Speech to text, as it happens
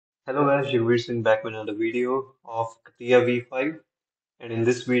Hello guys, Jagveer Singh back with another video of Catia V5, and in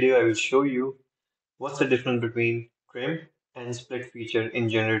this video I will show you what's the difference between trim and split feature in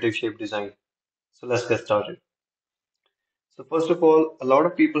generative shape design. So let's get started. So first of all, a lot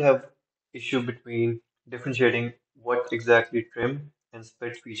of people have issue between differentiating what exactly trim and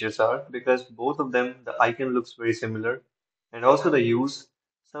split features are because both of them the icon looks very similar and also the use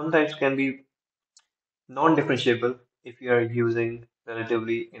sometimes can be non-differentiable if you are using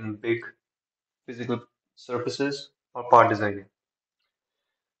relatively in big physical surfaces or part designing.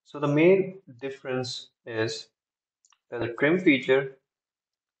 So the main difference is that the trim feature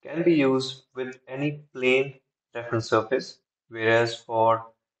can be used with any plane reference surface, whereas for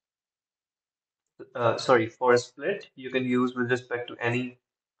a split you can use with respect to any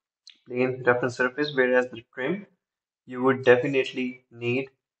plane reference surface, whereas the trim you would definitely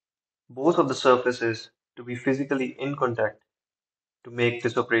need both of the surfaces to be physically in contact to make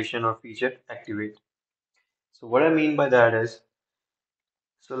this operation or feature activate. So what I mean by that is,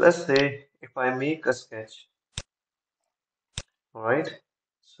 so let's say if I make a sketch. All right.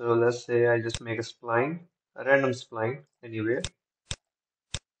 So let's say I just make a spline, a random spline anywhere,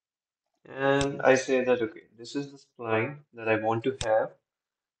 and I say that, okay, this is the spline that I want to have.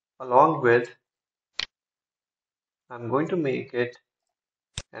 Along with, I'm going to make it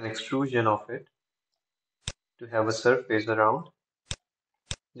an extrusion of it to have a surface around,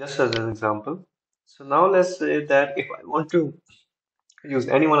 just as an example. So now let's say that if I want to use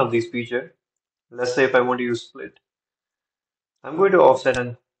any one of these features, let's say if I want to use split, I'm going to offset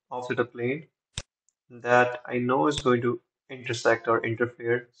a plane that I know is going to intersect or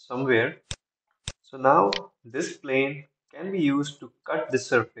interfere somewhere. So now this plane can be used to cut this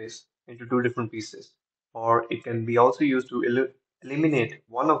surface into two different pieces, or it can be also used to eliminate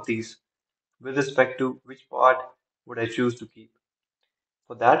one of these with respect to which part would I choose to keep.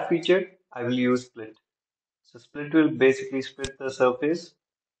 For that feature, I will use split. So split will basically split the surface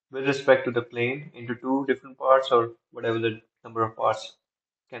with respect to the plane into two different parts or whatever the number of parts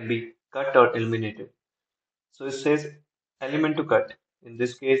can be cut or eliminated. So it says element to cut. In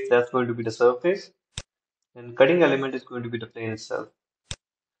this case, that's going to be the surface, and cutting element is going to be the plane itself.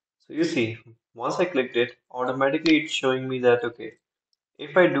 So you see, once I clicked it, automatically it's showing me that, okay,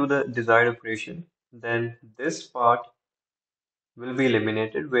 if I do the desired operation, then this part will be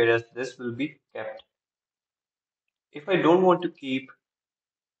eliminated, whereas this will be kept. If I don't want to keep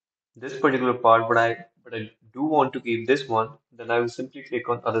this particular part, but I do want to keep this one, then I will simply click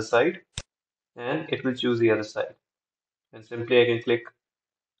on other side and it will choose the other side. And simply I can click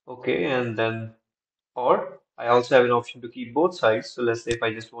OK, and then, or I also have an option to keep both sides. So let's say if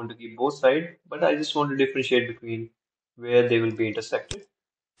I just want to keep both sides, but I just want to differentiate between where they will be intersected.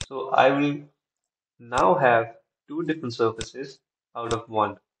 So I will now have two different surfaces out of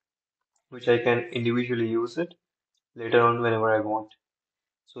one, which I can individually use it later on whenever I want.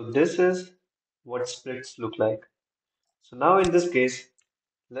 So this is what splits look like. So now in this case,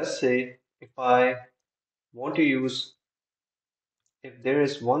 let's say if I want to use, if there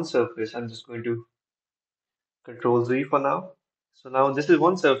is one surface, I'm just going to Control Z for now. So now this is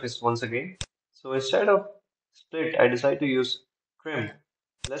one surface once again. So instead of split, I decide to use trim.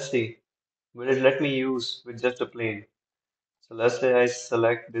 Let's see, will it let me use with just a plane? So let's say I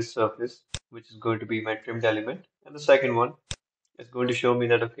select this surface, which is going to be my trimmed element, and the second one is going to show me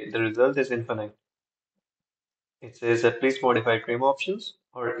that, okay, the result is infinite. It says that please modify trim options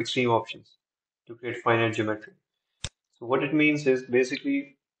or extreme options to create finite geometry. So what it means is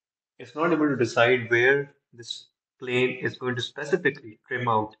basically it's not able to decide where this plane is going to specifically trim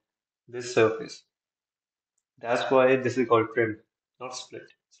out this surface. That's why this is called trim, not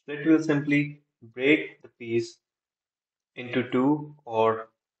split. Split will simply break the piece into two or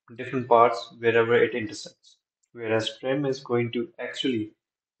different parts wherever it intersects. Whereas trim is going to actually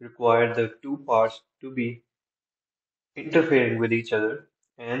require the two parts to be interfering with each other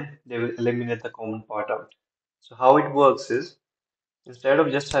and they will eliminate the common part out. So how it works is, instead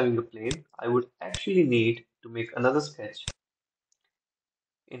of just having a plane, I would actually need to make another sketch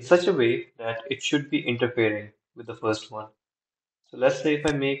in such a way that it should be interfering with the first one. So let's say if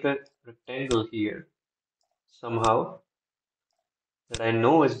I make a rectangle here somehow that I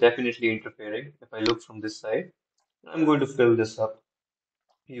know is definitely interfering if I look from this side, I'm going to fill this up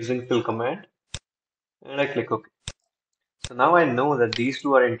using fill command and I click OK. So now I know that these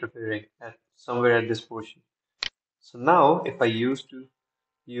two are interfering at somewhere at this portion. So now if I use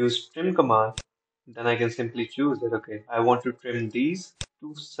trim command, then I can simply choose that, okay, I want to trim these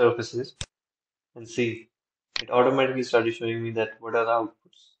two surfaces and see, it automatically started showing me that what are the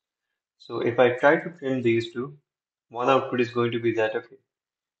outputs. So if I try to trim these two, one output is going to be that, okay,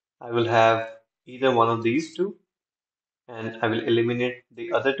 I will have either one of these two and I will eliminate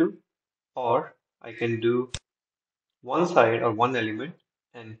the other two, or I can do one side or one element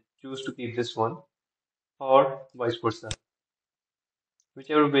and choose to keep this one, or vice versa.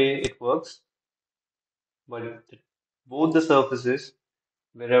 Whichever way it works, but both the surfaces,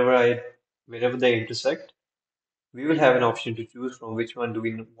 wherever I wherever they intersect, we will have an option to choose from which one do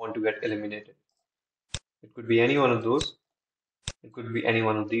we want to get eliminated. It could be any one of those, it could be any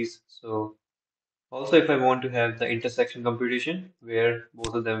one of these. So also if I want to have the intersection computation where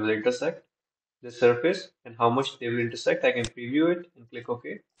both of them will intersect the surface and how much they will intersect, I can preview it and click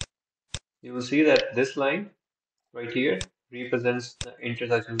OK. You will see that this line right here represents the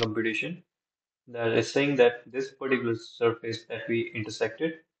intersection computation that is saying that this particular surface that we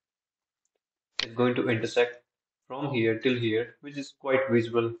intersected is going to intersect from here till here, which is quite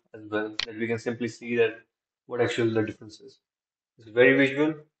visual as well, that we can simply see that what actually the difference is. It's very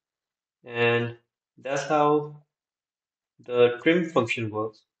visual, and that's how the trim function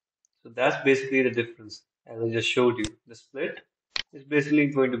works. So that's basically the difference. As I just showed you, the split is basically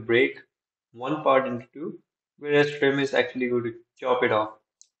going to break one part into two, whereas trim is actually going to chop it off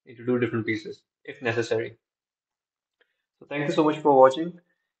into two different pieces if necessary. So thank you so much for watching.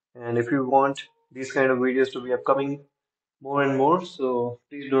 And if you want these kind of videos to be upcoming more and more, so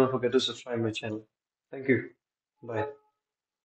please don't forget to subscribe my channel. Thank you. Bye.